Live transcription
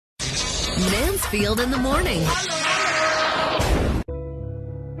Mansfield in the morning.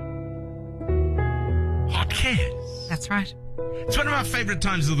 What cares? That's right. It's one of our favorite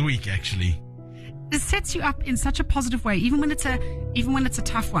times of the week, actually. It sets you up in such a positive way, even when it's a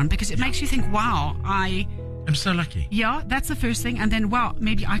tough one, because it makes you think, wow, I'm so lucky. Yeah, that's the first thing. And then, wow,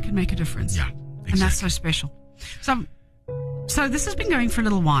 maybe I can make a difference. Yeah, exactly. And that's so special. So this has been going for a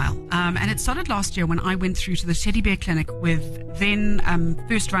little while. And it started last year when I went through to the Teddy Bear Clinic with then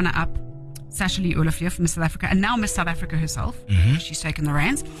first runner-up Sasha Lee Olivier from Miss South Africa, and now Miss South Africa herself. Mm-hmm. She's taken the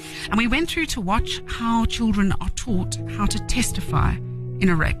reins. And we went through to watch how children are taught how to testify in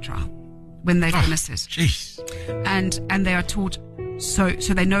a rape trial when they've been assessed. Jeez. And they are taught so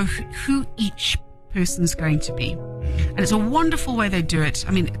they know who each person's going to be. And it's a wonderful way they do it.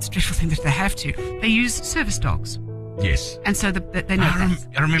 I mean, it's a dreadful thing that they have to. They use service dogs. Yes. And so they know that.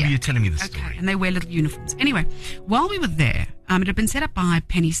 I remember you telling me this story. Okay, and they wear little uniforms. Anyway, while we were there, it had been set up by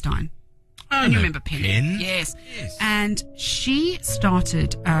Penny Stein. Oh, And you no. remember Penny? Pen? Yes. And she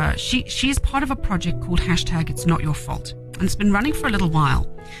started, she is part of a project called #It'sNotYourFault. And it's been running for a little while.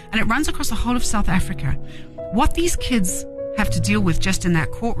 And it runs across the whole of South Africa. What these kids have to deal with just in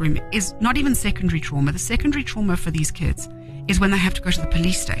that courtroom is not even secondary trauma. The secondary trauma for these kids is when they have to go to the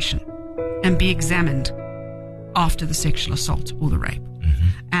police station and be examined after the sexual assault or the rape. Mm-hmm.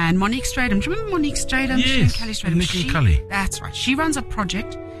 And Monique Stradham, do you remember Monique Stradham? Yes, She and Kelly Stradham. Nick and Cully. That's right. She runs a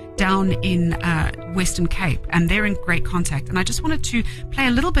project down in Western Cape, and they're in great contact. And I just wanted to play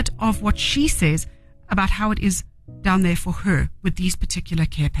a little bit of what she says about how it is down there for her with these particular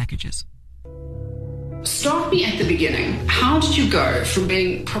care packages. Start me at the beginning. How did you go from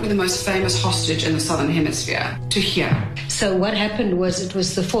being probably the most famous hostage in the Southern Hemisphere to here? So what happened was it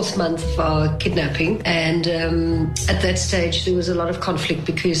was the 4th month of our kidnapping, and at that stage there was a lot of conflict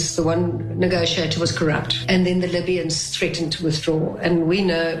because the one negotiator was corrupt, and then the Libyans threatened to withdraw, and we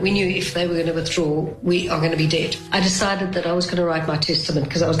knew if they were going to withdraw, we are going to be dead. I decided that I was going to write my testament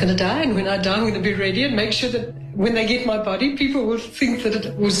because I was going to die, and when I die I'm going to be ready and make sure that when they get my body, people will think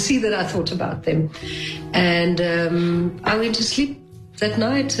that will see that I thought about them. And I went to sleep that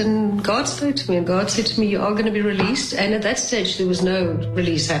night, and God spoke to me, and God said to me, you are going to be released. And at that stage there was no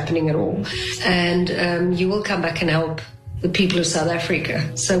release happening at all, and you will come back and help the people of South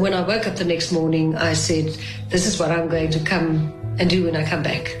Africa. So when I woke up the next morning, I said, this is what I'm going to come and do when I come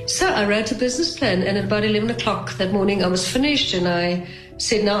back. So I wrote a business plan, and at about 11 o'clock that morning I was finished, and I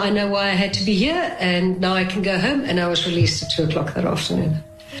said, now I know why I had to be here, and now I can go home. And I was released at 2 o'clock that afternoon.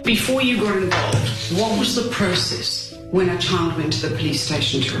 Before you got involved, what was the process when a child went to the police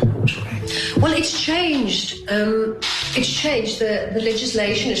station to report a rape? Well, it's changed. It's changed. The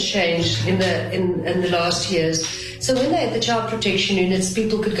legislation has changed in the last years. So when they had the child protection units,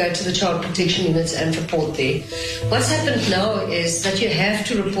 people could go to the child protection units and report there. What's happened now is that you have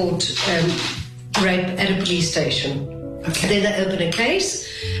to report rape at a police station. Okay. Then they open a case,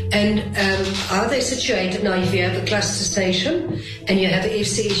 and are they situated now? If you have a cluster station and you have an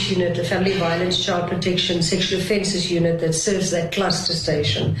FCS unit, the Family Violence, Child Protection, Sexual Offences unit that serves that cluster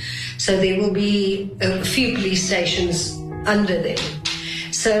station. So there will be a few police stations under them.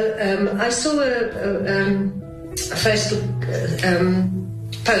 So I saw a Facebook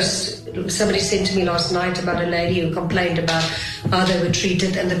post somebody sent to me last night about a lady who complained about how they were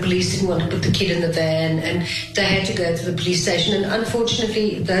treated, and the police didn't want to put the kid in the van, and they had to go to the police station. And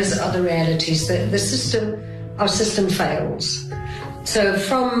unfortunately, those are the realities. Our system fails. So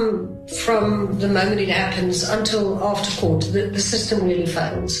from the moment it happens until after court, the system really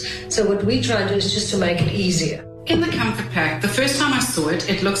fails. So what we try and do is just to make it easier. In the comfort pack, the first time I saw it,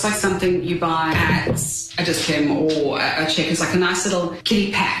 it looks like something you buy at a Dis-Chem or a Checkers, like a nice little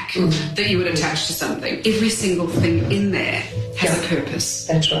kitty pack that you would attach to something. Every single thing in there has a purpose.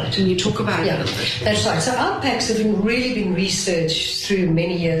 That's right. Can you talk about it a little bit? That's right. So our packs have really been researched through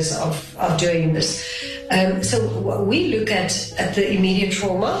many years of doing this. So we look at the immediate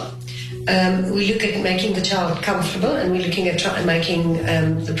trauma. We look at making the child comfortable, and we're looking at making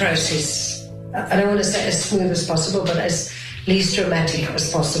the process, I don't want to say as smooth as possible, but as least traumatic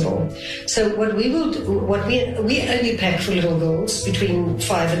as possible. So what we will do, we only pack for little girls between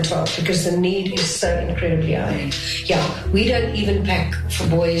 5 and 12 because the need is so incredibly high. Yeah, we don't even pack for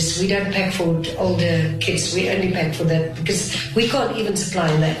boys. We don't pack for older kids. We only pack for that because we can't even supply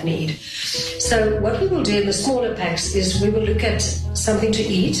that need. So what we will do in the smaller packs is we will look at something to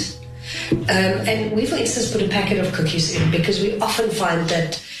eat. And we, for instance, put a packet of cookies in because we often find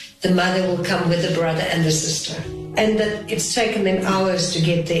that the mother will come with the brother and the sister, and that it's taken them hours to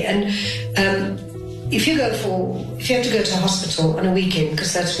get there. And if you have to go to a hospital on a weekend,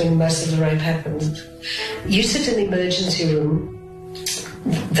 because that's when most of the rape happens, you sit in the emergency room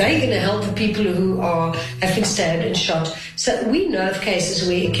they're going to help the people who have been stabbed and shot. So we know of cases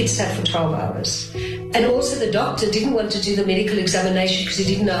where kids sat for 12 hours. And also the doctor didn't want to do the medical examination because he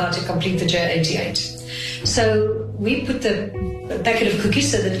didn't know how to complete the J88. So we put the packet of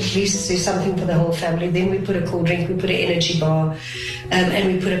cookies so that at least there's something for the whole family. Then we put a cool drink, we put an energy bar, and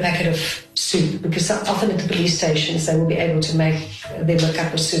we put a packet of soup, because often at the police stations they will be able to make them a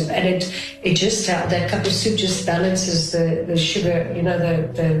cup of soup. And it just, that cup of soup just balances the sugar, you know,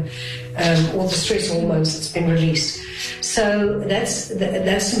 all the stress hormones that's been released. So that's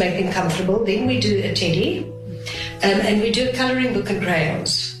to make them comfortable. Then we do a teddy, and we do a colouring book and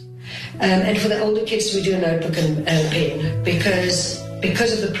crayons. And for the older kids, we do a notebook and a pen because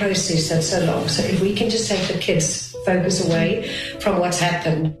of the process that's so long. So if we can just take the kids' focus away from what's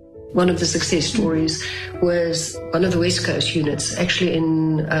happened. One of the success stories was one of the West Coast units, actually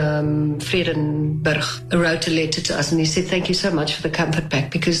in Vredenburg, wrote a letter to us and he said, thank you so much for the comfort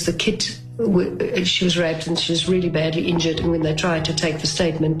pack, because the kid, she was raped and she was really badly injured, and when they tried to take the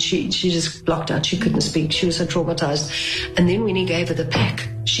statement, she just blocked out. She couldn't speak. She was so traumatized. And then when he gave her the pack,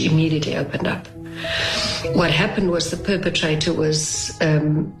 she immediately opened up. What happened was the perpetrator was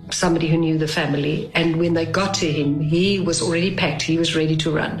somebody who knew the family, and when they got to him, he was already packed. He was ready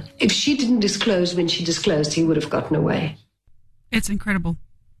to run. If she didn't disclose when she disclosed, he would have gotten away. It's incredible.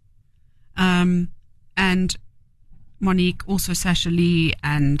 And Monique, also Sasha Lee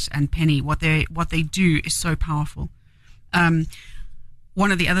and Penny, what they do is so powerful.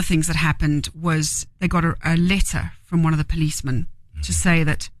 One of the other things that happened was they got a letter from one of the policemen to say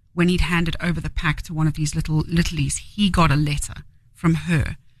that when he'd handed over the pack to one of these littlies, he got a letter from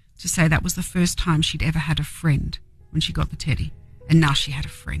her to say that was the first time she'd ever had a friend when she got the teddy, and now she had a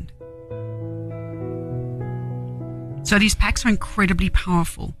friend. So these packs are incredibly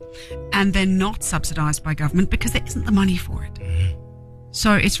powerful, and they're not subsidized by government because there isn't the money for it.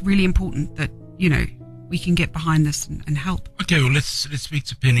 So it's really important that, you know, we can get behind this and help. Okay, well, let's speak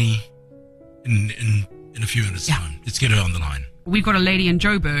to Penny in a few minutes' time. Let's get her on the line. We've got a lady in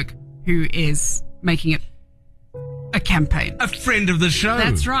Joburg who is making it a campaign. A friend of the show.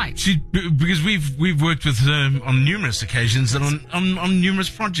 That's right. Because we've worked with her on numerous occasions and on numerous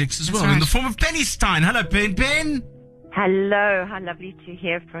projects as well, in the form of Penny Stein. Hello, Pen. Hello, how lovely to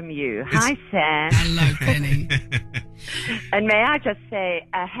hear from you. Hi, Sam. Hello, Penny. And may I just say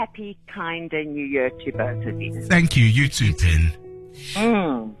a happy, kinder New Year to both of you. Thank you. You too,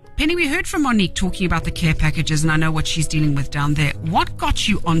 Pen. Penny, we heard from Monique talking about the care packages, and I know what she's dealing with down there. What got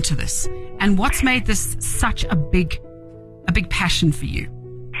you onto this, and what's made this such a big passion for you?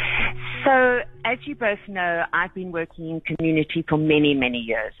 So, as you both know, I've been working in community for many, many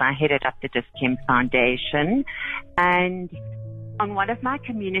years. I headed up the Dis-Chem Foundation, and on one of my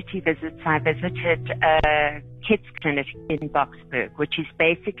community visits, I visited a kids clinic in Boksburg, which is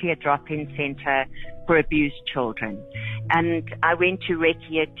basically a drop-in center for abused children. And I went to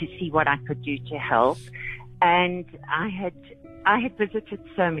Rekia to see what I could do to help. And I had visited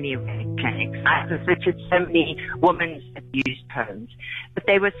so many clinics. I visited so many women's abused homes. But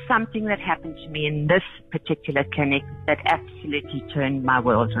there was something that happened to me in this particular clinic that absolutely turned my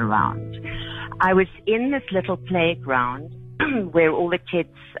world around. I was in this little playground where all the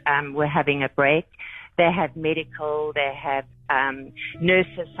kids were having a break. They have medical, they have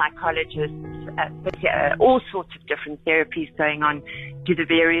nurses, psychologists, all sorts of different therapies going on to the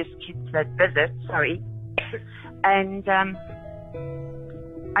various kids that visit, And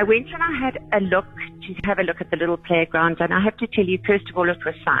I went and I had a look to have a look at the little playground, and I have to tell you, first of all, it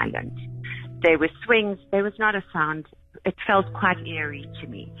was silent. There were swings, there was not a sound. It felt quite eerie to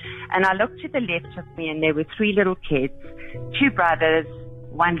me. And I looked to the left of me, and there were 3 little kids, 2 brothers,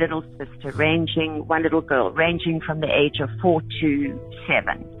 1 little sister, one little girl, ranging from the age of 4 to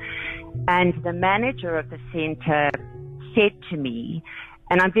 7. And the manager of the center said to me,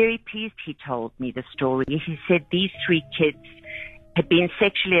 and I'm very pleased he told me the story, he said these 3 kids had been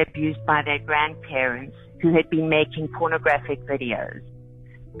sexually abused by their grandparents, who had been making pornographic videos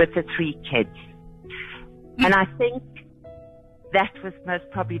with the 3 kids. And I think that was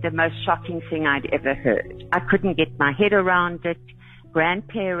probably the most shocking thing I'd ever heard. I couldn't get my head around it.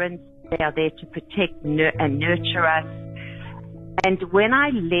 Grandparents, they are there to protect and nurture us. And when I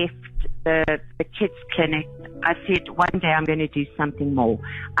left the kids clinic, I said, one day I'm going to do something more.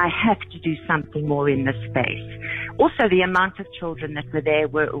 I have to do something more in this space. Also, the amount of children that were there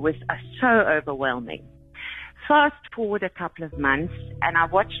was so overwhelming. Fast forward a couple of months, and I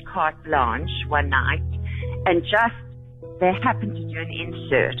watched Carte Blanche one night, and they happened to do an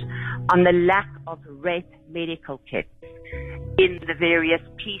insert on the lack of rape medical kits in the various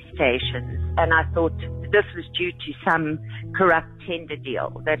police stations, and I thought this was due to some corrupt tender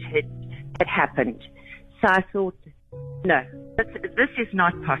deal that had happened. So I thought, no, this is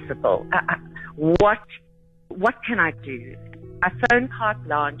not possible. What can I do? I phoned Carte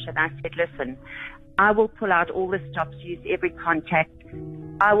Blanche and I said, listen, I will pull out all the stops, use every contact.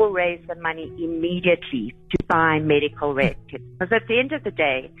 I will raise the money immediately to buy medical rape kits. Because at the end of the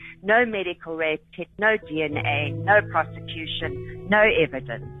day, no medical rape kit, no DNA, no prosecution, no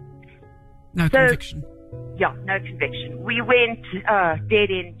evidence. No conviction. Yeah, no conviction. We went dead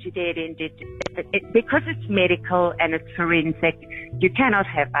end to dead end. Because it's medical and it's forensic, you cannot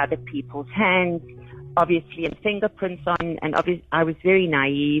have other people's hands, obviously, and fingerprints on. And obviously, I was very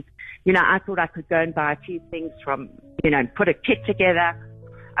naive. I thought I could go and buy a few things from, and put a kit together.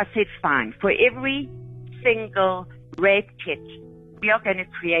 I said, fine. For every single rape kit, we are going to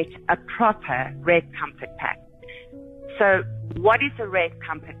create a proper rape comfort pack. So what is a rape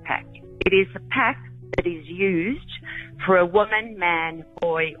comfort pack? It is a pack that is used for a woman, man,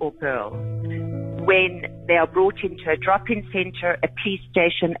 boy, or girl when they are brought into a drop-in center, a police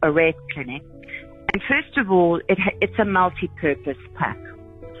station, a rape clinic. And first of all, it's a multi-purpose pack.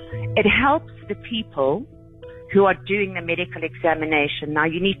 It helps the people who are doing the medical examination. Now,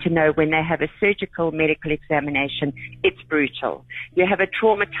 you need to know when they have a surgical medical examination, it's brutal. You have a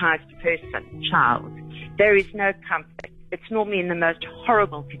traumatized person, child. There is no comfort. It's normally in the most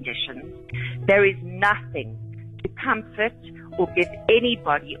horrible conditions. There is nothing to comfort or give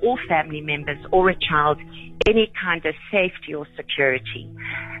anybody or family members or a child any kind of safety or security.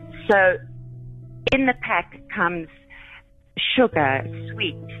 So in the pack comes sugar,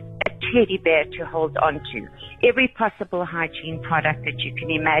 sweets, a teddy bear to hold on to, every possible hygiene product that you can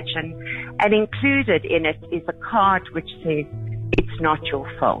imagine, and included in it is a card which says, it's not your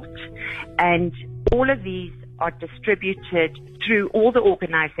fault. And all of these are distributed through all the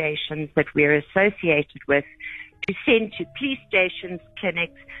organizations that we're associated with to send to police stations,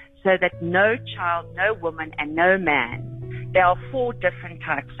 clinics, so that no child, no woman, and no man, there are 4 different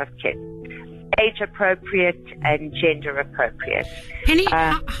types of kits. Age appropriate and gender appropriate. Penny,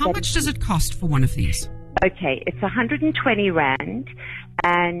 how much does it cost for one of these? Okay, it's 120 Rand,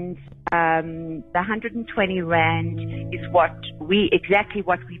 and the 120 Rand is exactly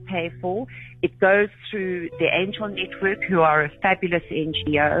what we pay for. It goes through the Angel Network, who are a fabulous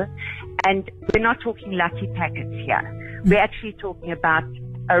NGO, and we're not talking lucky packets here. We're actually talking about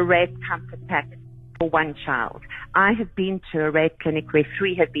a rape comfort pack for one child. I have been to a rape clinic where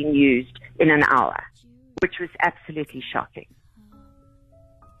 3 have been used in an hour, which was absolutely shocking.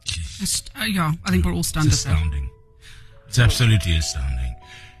 I think we're all stunned. It's astounding. It's absolutely astounding.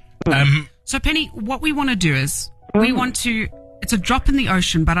 So, Penny, what we want to do is it's a drop in the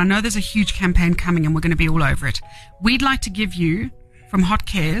ocean, but I know there's a huge campaign coming and we're going to be all over it. We'd like to give you, from Hot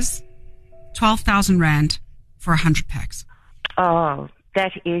Cares, 12,000 Rand for 100 packs. Oh,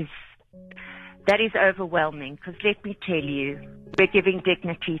 that is overwhelming, because let me tell you, we're giving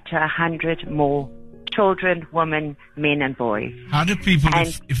dignity to 100 more children, women, men and boys. How do people,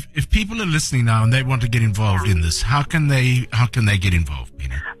 if people are listening now and they want to get involved in this, how can they get involved,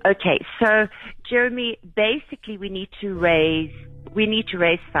 Penny? Okay, so Jeremy, basically we need to raise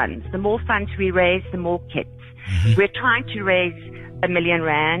funds. The more funds we raise, the more kits. Mm-hmm. We're trying to raise 1 million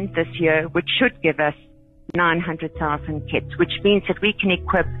Rand this year, which should give us 900,000 kits, which means that we can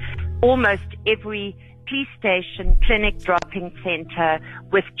equip almost every police station, clinic, drop-in center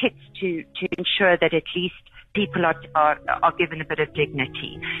with kits to ensure that at least people are given a bit of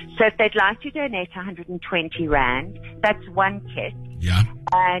dignity. So if they'd like to donate 120 Rand, that's one kit. Yeah.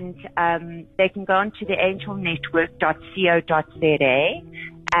 And they can go on to the angelnetwork.co.za,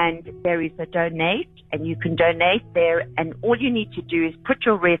 and there is a donate, and you can donate there, and all you need to do is put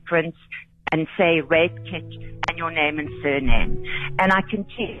your reference and say rape kit and your name and surname. And I can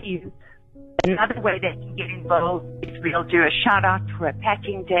tell you, another way that you can get involved is we'll do a shout out for a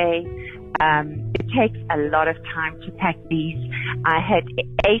packing day. It takes a lot of time to pack these. I had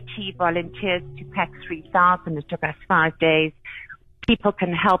 80 volunteers to pack 3,000. It took us 5 days. People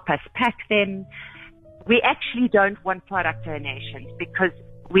can help us pack them. We actually don't want product donations because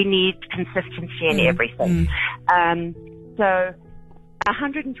we need consistency in everything. So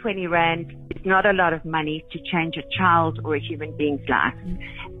 120 Rand is not a lot of money to change a child or a human being's life.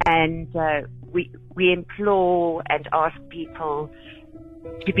 And we implore and ask people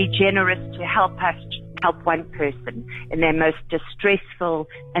to be generous, to help us help one person in their most distressful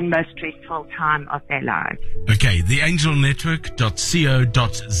and most stressful time of their lives. Okay, the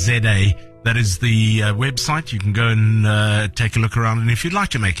angelnetwork.co.za. That is the website. You can go and take a look around. And if you'd like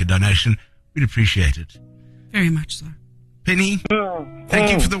to make a donation, we'd appreciate it. Very much so. Penny,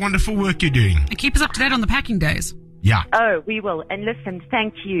 thank you for the wonderful work you're doing. And keep us up to date on the packing days. Yeah. Oh, we will. And listen,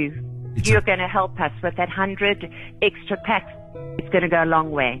 thank you. It's You're going to help us with that 100 extra packs. It's going to go a long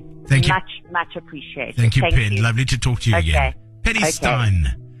way. Thank you. Much appreciated. Thank you, Penny. Lovely to talk to you again. Penny Okay. Stein,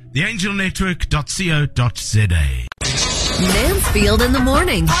 theangelnetwork.co.za. Mansfield in the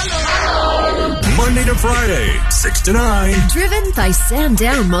morning. Monday to Friday, 6 to 9. Driven by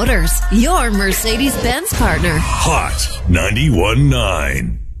Sandown Motors, your Mercedes-Benz partner. Hot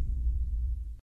 91.9.